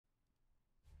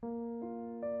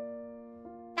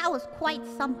That was quite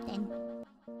something.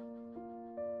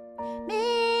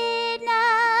 Midnight,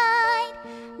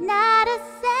 not a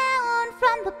sound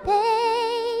from the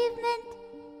pavement.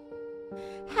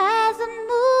 Has a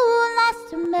moon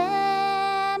lost her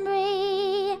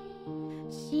memory?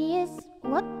 She is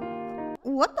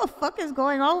what the fuck is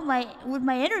going on with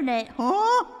my internet?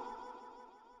 Huh?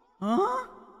 Huh?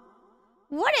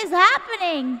 What is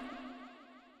happening?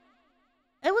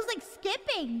 It was like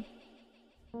skipping.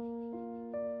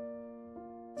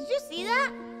 Did you see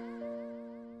that?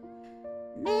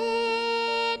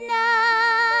 Midnight,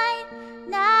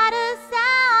 not a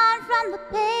sound from the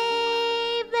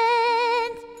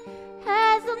pavement.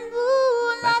 Has a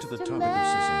moon Back lost to the her topic of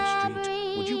Sesame Street.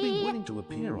 memory? Would you be willing to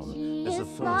appear on She as the is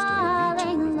first ever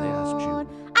VTuber if they asked you? alone.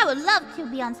 I would love to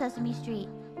be on Sesame Street.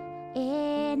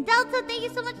 And Delta, thank you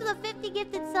so much for the 50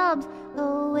 gifted subs.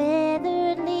 The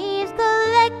withered leaves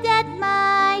collect at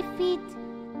my feet,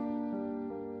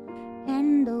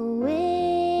 and the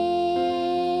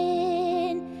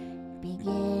wind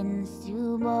begins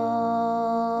to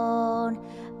moan.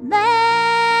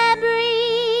 Memory,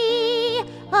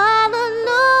 all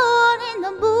alone in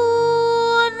the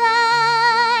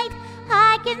moonlight.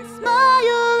 I can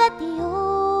smile at the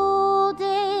old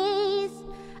days.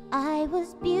 I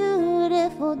was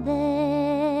beautiful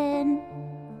then.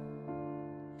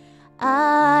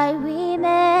 I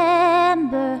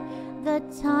remember the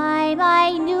time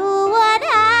I knew what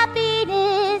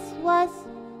happiness was.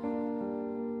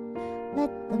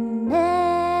 Let the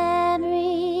memory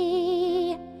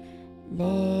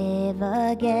live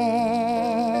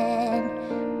again.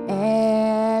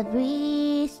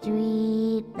 Every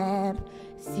street lamp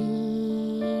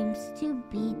seems to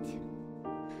beat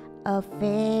a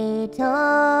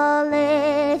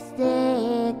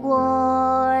fatalistic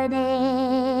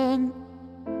warning.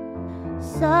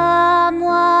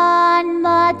 Someone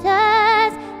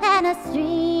mutters and a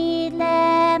street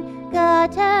lamp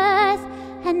gutters,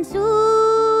 and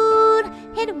soon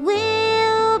it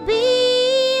will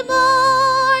be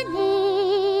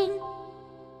morning.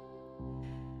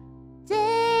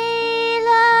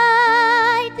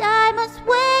 Daylight, I must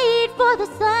wait for the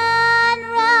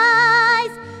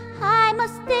sunrise. I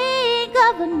must think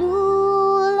of a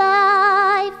new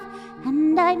life,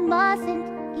 and I mustn't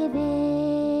give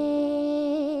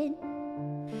in.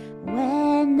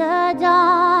 When the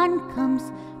dawn comes,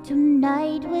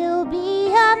 tonight will be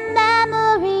a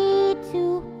memory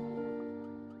too,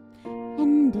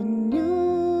 and a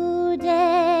new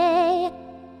day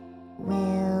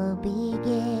will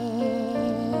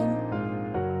begin.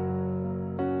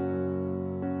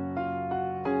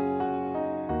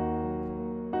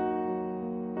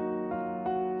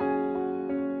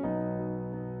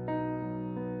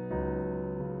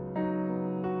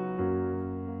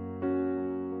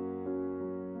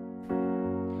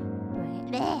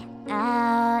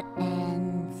 Out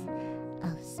ends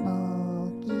of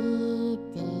smoky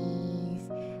days,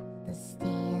 the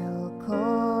stale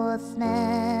cold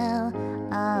smell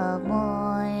of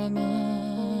morning.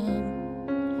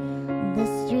 The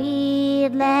street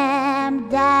lamp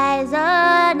dies,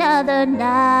 another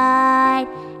night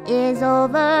is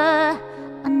over,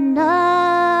 another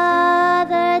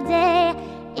day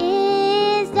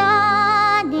is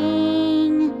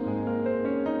dawning.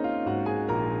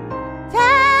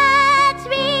 Touch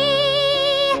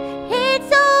me, it's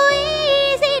so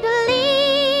easy to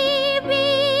leave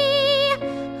me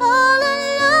all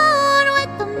alone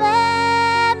with the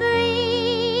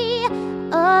memory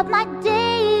of my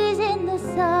days in the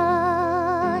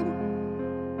sun.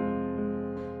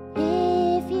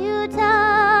 If you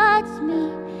touch me,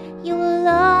 you will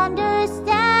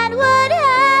understand what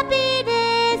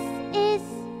happiness is.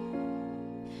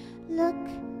 Look,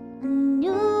 a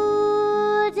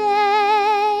new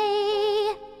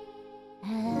day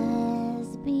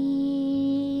has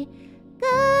begun.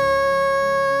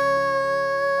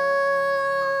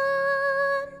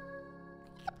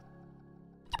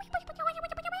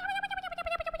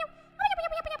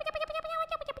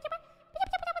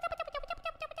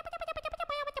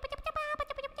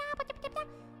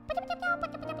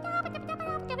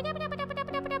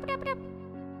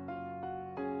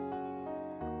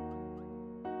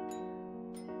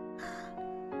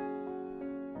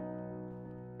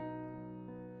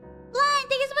 Blind,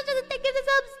 thank you so much for the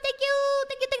subs. Thank you